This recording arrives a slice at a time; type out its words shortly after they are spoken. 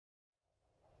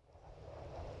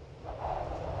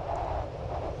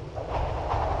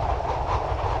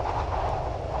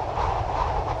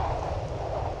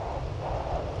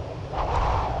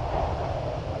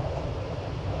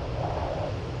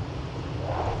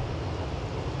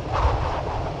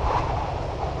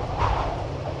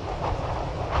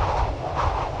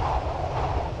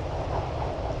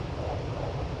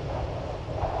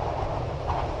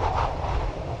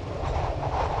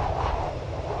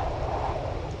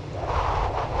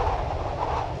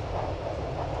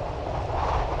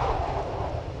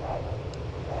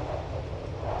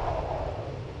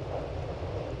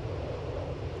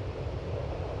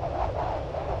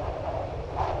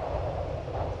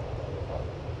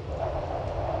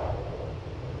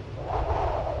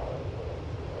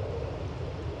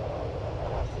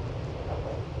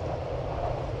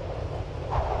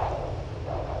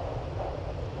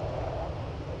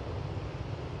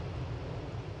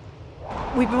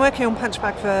We've been working on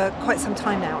Punchbag for quite some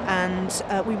time now,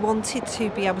 and we wanted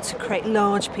to be able to create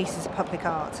large pieces of public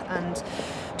art, and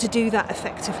to do that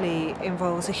effectively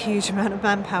involves a huge amount of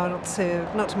manpower,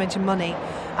 not to mention money.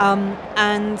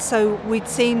 And so we'd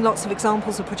seen lots of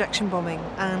examples of projection bombing,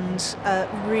 and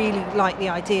really liked the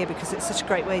idea because it's such a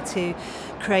great way to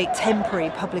create temporary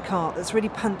public art that's really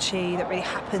punchy, that really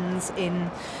happens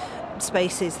in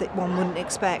spaces that one wouldn't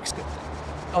expect.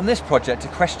 On this project, a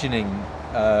questioning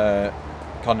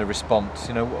kind of response.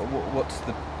 You know,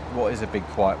 what is a big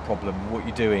quiet problem? What are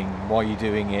you doing? Why are you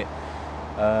doing it?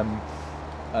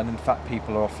 And in fact,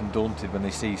 people are often daunted when they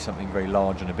see something very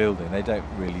large in a building. They don't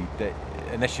really,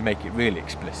 unless you make it really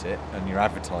explicit and you're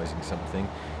advertising something,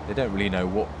 they don't really know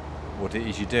what it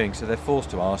is you're doing. So they're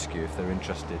forced to ask you if they're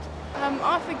interested.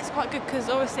 I think it's quite good because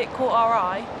obviously it caught our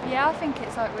eye. Yeah, I think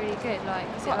it's like really good. Like,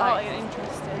 it's quite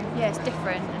interesting. Yeah, it's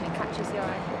different and it catches the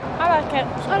eye. I like it.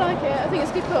 I like it. I think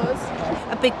it's good cause.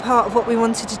 A big part of what we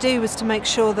wanted to do was to make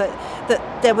sure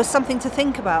that there was something to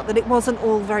think about, that it wasn't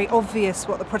all very obvious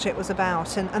what the project was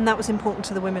about, and that was important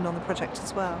to the women on the project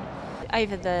as well.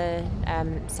 Over the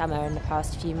summer and the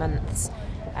past few months,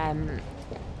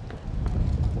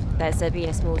 there's been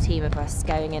a small team of us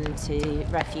going into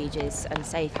refuges and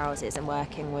safe houses and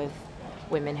working with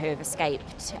women who have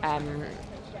escaped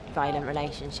violent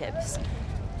relationships.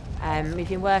 We've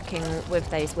been working with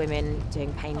those women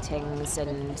doing paintings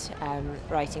and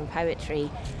writing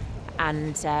poetry,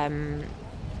 and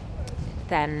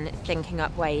then thinking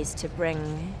up ways to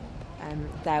bring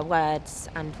their words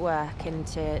and work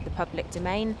into the public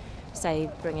domain.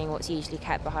 So bringing what's usually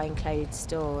kept behind closed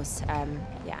doors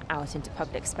out into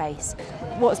public space.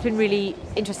 What's been really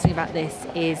interesting about this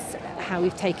is how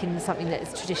we've taken something that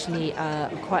is traditionally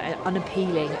quite an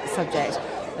unappealing subject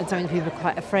and something that people are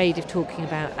quite afraid of talking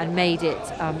about, and made it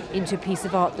into a piece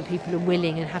of art that people are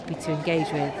willing and happy to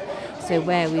engage with. So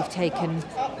where we've taken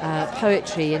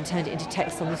poetry and turned it into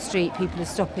text on the street, people are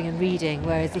stopping and reading,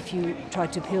 whereas if you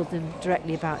tried to appeal to them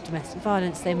directly about domestic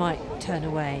violence, they might turn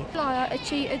away. Liar, a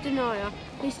cheat, a denier,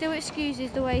 he still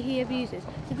excuses the way he abuses.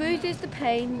 The bruises, the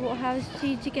pain, what has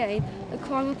he to gain? A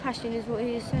crime of passion is what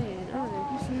he is saying.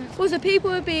 Oh. Also,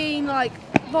 people are being like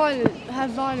violent, have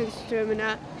violence to them, and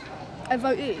that are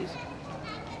votees.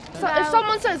 So if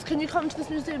someone says, "Can you come to this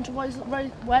museum to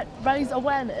raise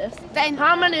awareness?" then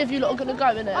how many of you lot are going to go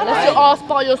in it? Unless you're asked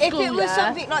by your school. If it was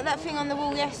something like that thing on the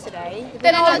wall yesterday,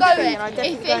 then I'll go.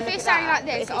 If it's something like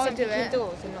this, I'll do it.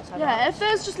 Yeah, if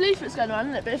there's just leaflets going around,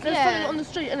 innit? But if there's something on the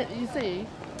street in it that you see,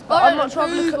 I'm not trying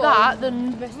to look at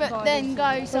that, then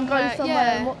go somewhere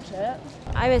and watch it.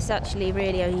 I was actually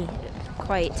really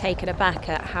quite taken aback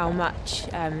at how much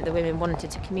the women wanted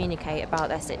to communicate about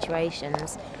their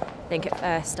situations. I think at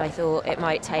first I thought it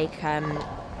might take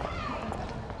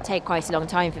quite a long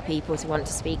time for people to want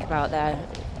to speak about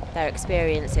their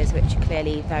experiences, which are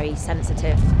clearly very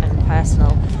sensitive and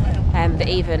personal. But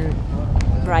even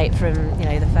right from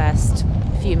the first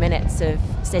few minutes of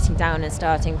sitting down and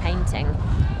starting painting,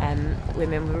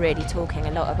 women were really talking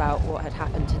a lot about what had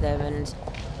happened to them and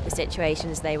the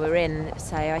situations they were in.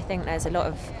 So I think there's a lot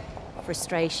of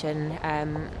frustration,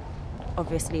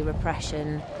 obviously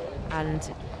repression,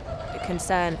 and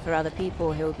concern for other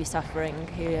people who will be suffering,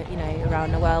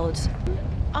 around the world.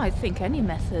 I think any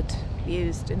method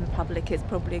used in public is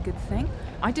probably a good thing.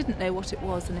 I didn't know what it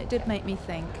was, and it did make me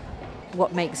think.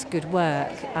 What makes good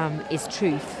work is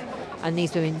truth, and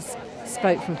these women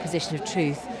spoke from a position of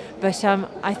truth. But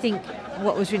I think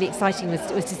what was really exciting was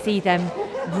to see them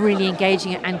really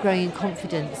engaging and growing in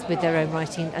confidence with their own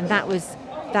writing, and that was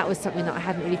something that I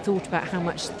hadn't really thought about, how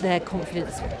much their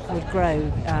confidence would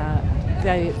grow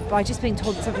by just being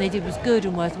told that something they did was good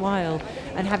and worthwhile,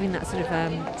 and having that sort of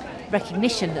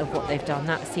recognition of what they've done.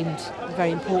 That seemed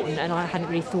very important, and I hadn't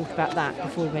really thought about that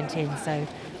before we went in, so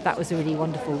that was a really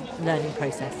wonderful learning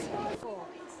process.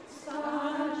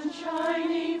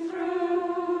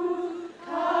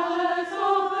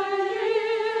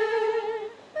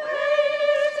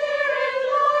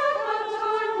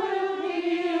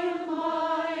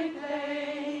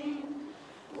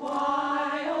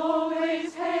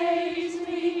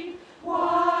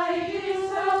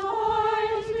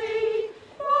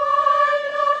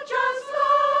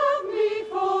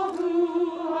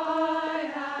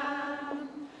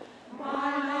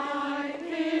 My life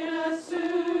in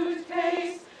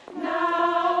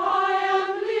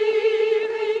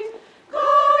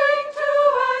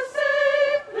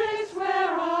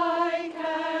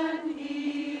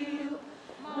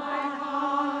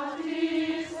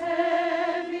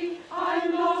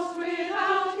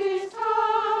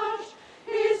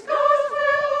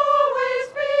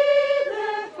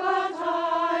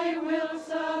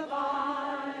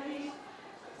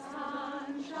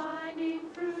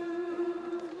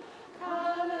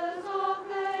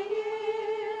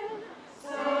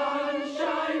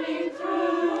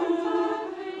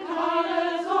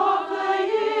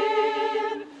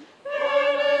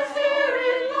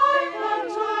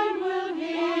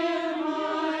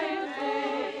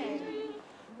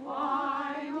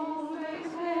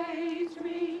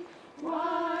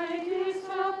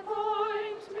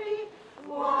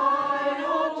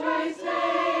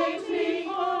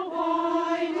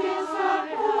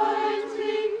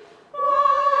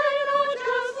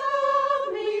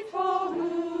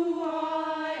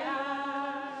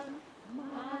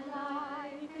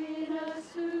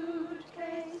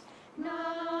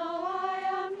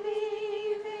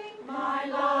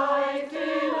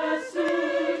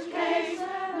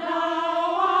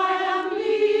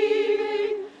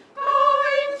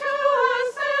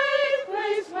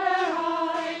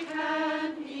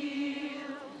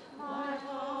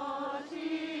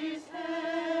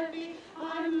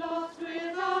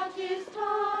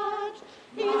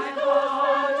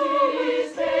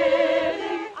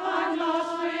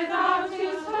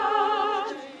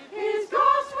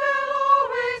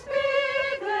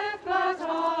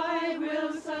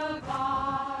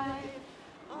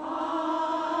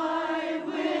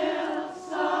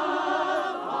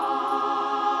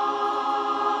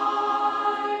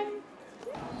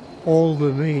all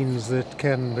the means that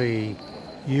can be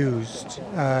used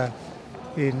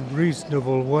in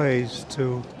reasonable ways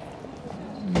to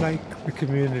make the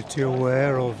community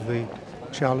aware of the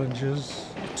challenges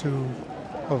to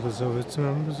others of its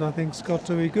members, I think it's got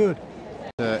to be good.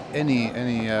 Any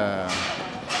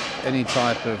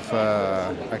type of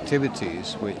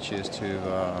activities which is to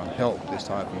help this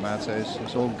type of matter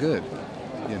is all good.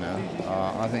 You know,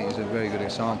 I think it's a very good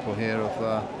example here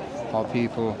of how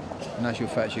people, in actual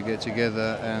fact, should get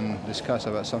together and discuss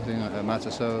about something that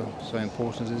matters so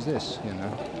important as this. You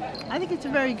know, I think it's a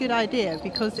very good idea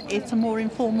because it's a more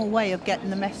informal way of getting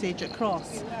the message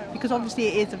across. Because obviously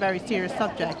it is a very serious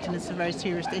subject and it's a very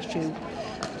serious issue,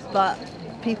 but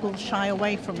people shy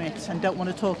away from it and don't want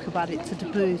to talk about it. It's a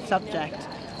taboo subject.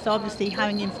 So obviously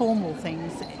having informal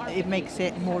things, it makes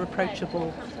it more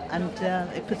approachable and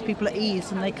it puts people at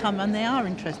ease, and they come and they are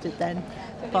interested then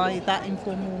by that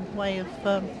informal way of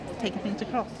taking things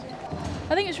across.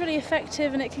 I think it's really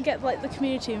effective and it can get like the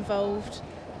community involved,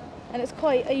 and it's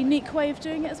quite a unique way of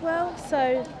doing it as well,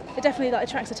 so it definitely like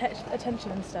attracts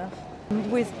attention and stuff.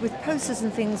 With posters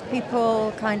and things,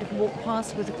 people kind of walk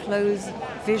past with a closed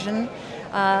vision.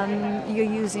 You're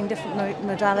using different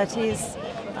modalities,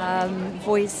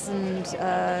 voice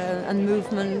and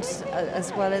movement,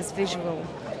 as well as visual,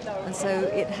 and so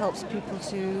it helps people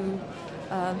to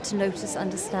notice,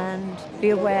 understand, be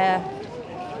aware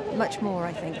much more,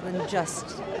 I think, than just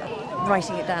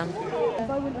writing it down.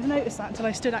 I wouldn't have noticed that until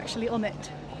I stood actually on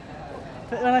it.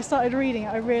 But when I started reading it,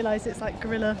 I realised it's like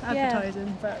guerrilla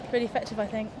advertising, but really effective, I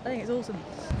think. I think it's awesome.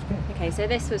 Okay, so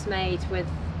this was made with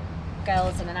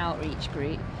girls in an outreach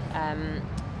group.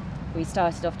 We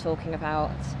started off talking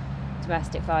about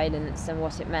domestic violence and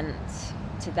what it meant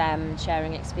to them,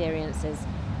 sharing experiences,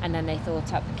 and then they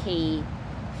thought up key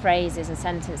phrases and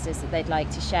sentences that they'd like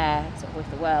to share sort of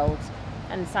with the world,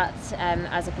 and sat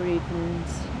as a group and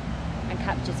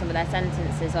captured some of their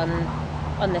sentences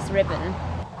on this ribbon.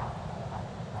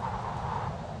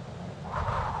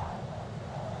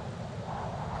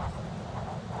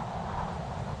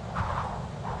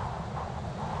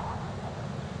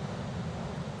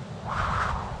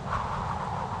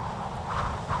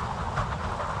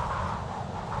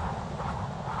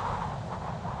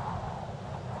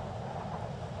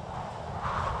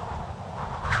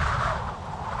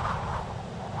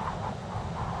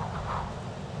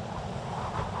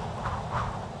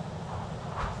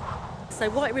 So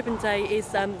White Ribbon Day is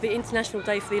the International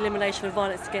Day for the Elimination of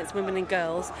Violence Against Women and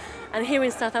Girls, and here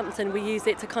in Southampton we use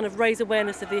it to kind of raise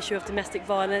awareness of the issue of domestic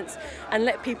violence and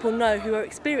let people know who are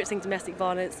experiencing domestic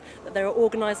violence that there are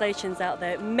organisations out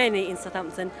there, many in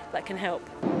Southampton, that can help.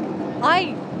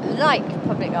 I like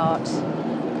public art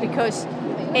because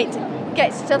it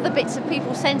gets to other bits of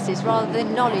people's senses rather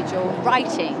than knowledge or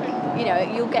writing. You know,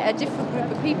 you'll get a different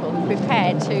group of people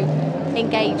prepared to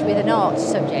engage with an art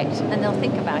subject, and they'll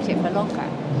think about it for longer,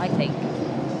 I think.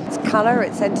 It's colour,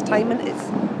 it's entertainment,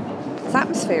 it's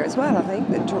atmosphere as well, I think,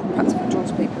 that perhaps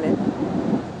draws people in.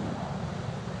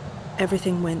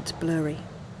 Everything went blurry,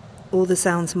 all the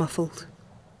sounds muffled.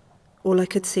 All I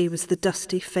could see was the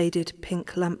dusty, faded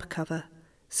pink lamp cover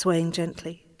swaying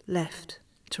gently, left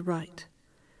to right.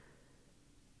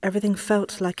 Everything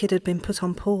felt like it had been put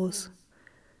on pause.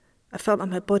 I felt like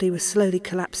my body was slowly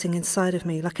collapsing inside of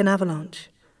me, like an avalanche,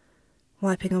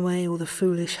 wiping away all the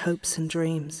foolish hopes and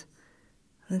dreams.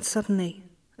 And then suddenly,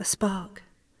 a spark.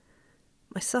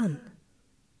 My son.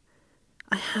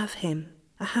 I have him.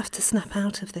 I have to snap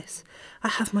out of this. I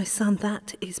have my son.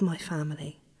 That is my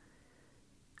family.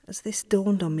 As this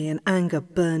dawned on me, an anger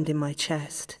burned in my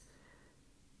chest.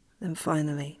 Then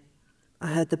finally, I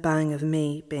heard the bang of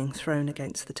me being thrown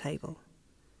against the table.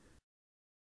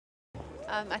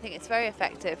 I think it's very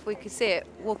effective. We could see it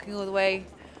walking all the way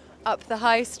up the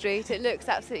high street. It looks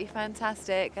absolutely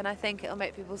fantastic, and I think it'll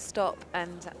make people stop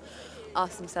and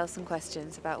ask themselves some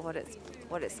questions about what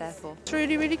it's there for. It's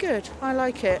really, really good. I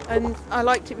like it, and I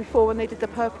liked it before when they did the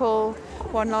purple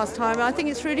one last time. I think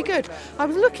it's really good. I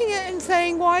was looking at it and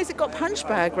saying, why has it got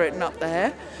Punchbag written up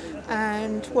there?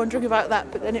 And wondering about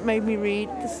that, but then it made me read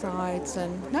the sides,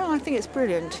 and no, I think it's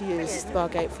brilliant to use the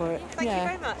Bargate for it. Thank you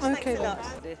very much. Okay,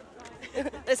 then.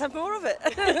 Let's have more of it.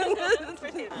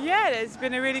 Yeah, it's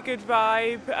been a really good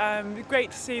vibe.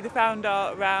 Great to see the found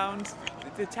art around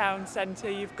the town centre.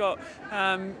 You've got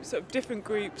sort of different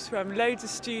groups from loads of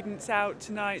students out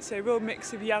tonight, so a real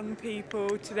mix of young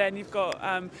people, to then you've got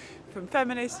from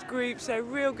feminist groups, so a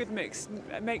real good mix.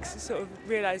 It makes us sort of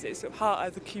realise it's sort of heart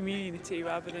of the community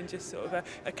rather than just sort of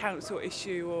a council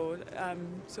issue, or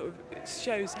sort of it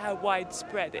shows how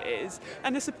widespread it is,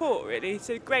 and the support really.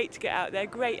 So great to get out there,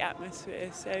 great atmosphere,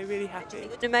 so really happy.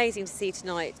 Amazing to see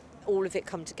tonight all of it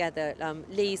come together.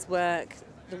 Lee's work,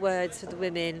 the words for the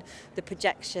women, the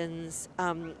projections,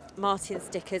 Martin's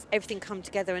stickers, everything come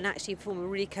together and actually form a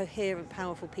really coherent,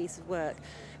 powerful piece of work.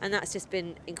 And that's just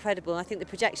been incredible. I think the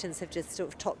projections have just sort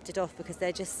of topped it off because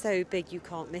they're just so big you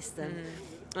can't miss them.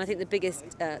 And I think the biggest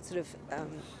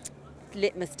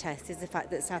litmus test is the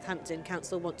fact that Southampton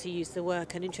Council want to use the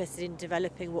work and interested in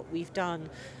developing what we've done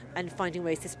and finding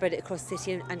ways to spread it across the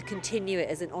city and continue it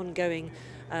as an ongoing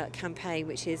campaign,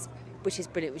 which is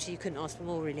brilliant, which you couldn't ask for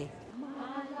more, really.